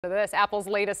This Apple's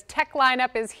latest tech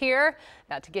lineup is here.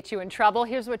 Not to get you in trouble,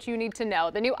 here's what you need to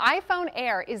know. The new iPhone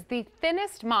Air is the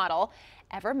thinnest model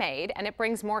ever made, and it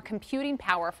brings more computing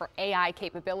power for AI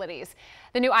capabilities.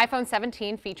 The new iPhone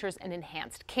 17 features an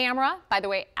enhanced camera. By the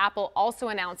way, Apple also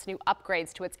announced new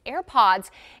upgrades to its Airpods,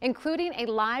 including a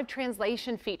live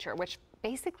translation feature, which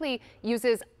basically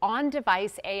uses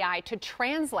on-device AI to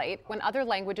translate when other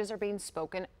languages are being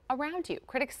spoken around you.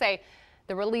 Critics say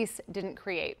the release didn't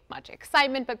create much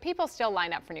excitement, but people still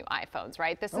line up for new iPhones,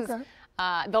 right? This is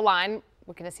the line.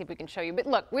 We're going to see if we can show you. But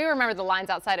look, we remember the lines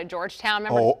outside of Georgetown.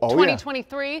 Remember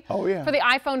 2023? Oh, yeah. For the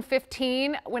iPhone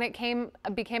 15 when it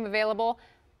became available.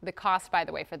 The cost, by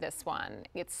the way, for this one,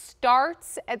 it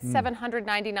starts at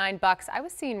 $799. I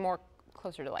was seeing more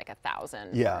closer to like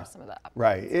 $1,000 for some of the upgrades.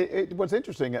 Right. What's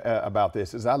interesting about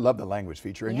this is I love the language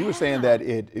feature, and you were saying that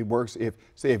it works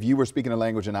if you were speaking a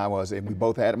language and I was, and we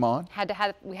both had them on.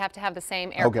 We have to have the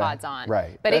same AirPods on.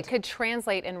 Right. But it could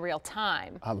translate in real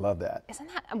time. I love that. Isn't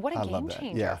that what a game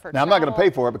changer for now I'm not going to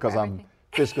pay for it because I'm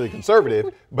fiscally conservative,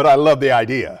 but I love the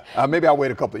idea. Maybe I'll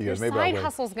wait a couple of years. Your maybe side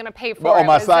hustle's going to pay for it. Oh,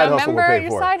 my side hustle will pay for it.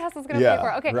 Your side hustle's going to pay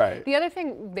for it. Okay. Right. The other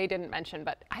thing they didn't mention,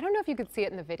 but I don't know if you could see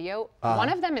it in the video. One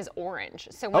of them is orange.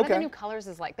 So one of the new colors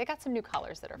is like, they got some new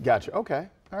colors that are fun. Gotcha. Okay.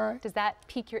 All right. Does that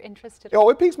pique your interest at all? Oh,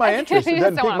 it piques my interest. It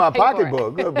doesn't pique my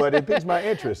pocketbook, but it piques my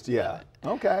interest. Yeah.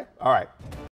 Okay. All right.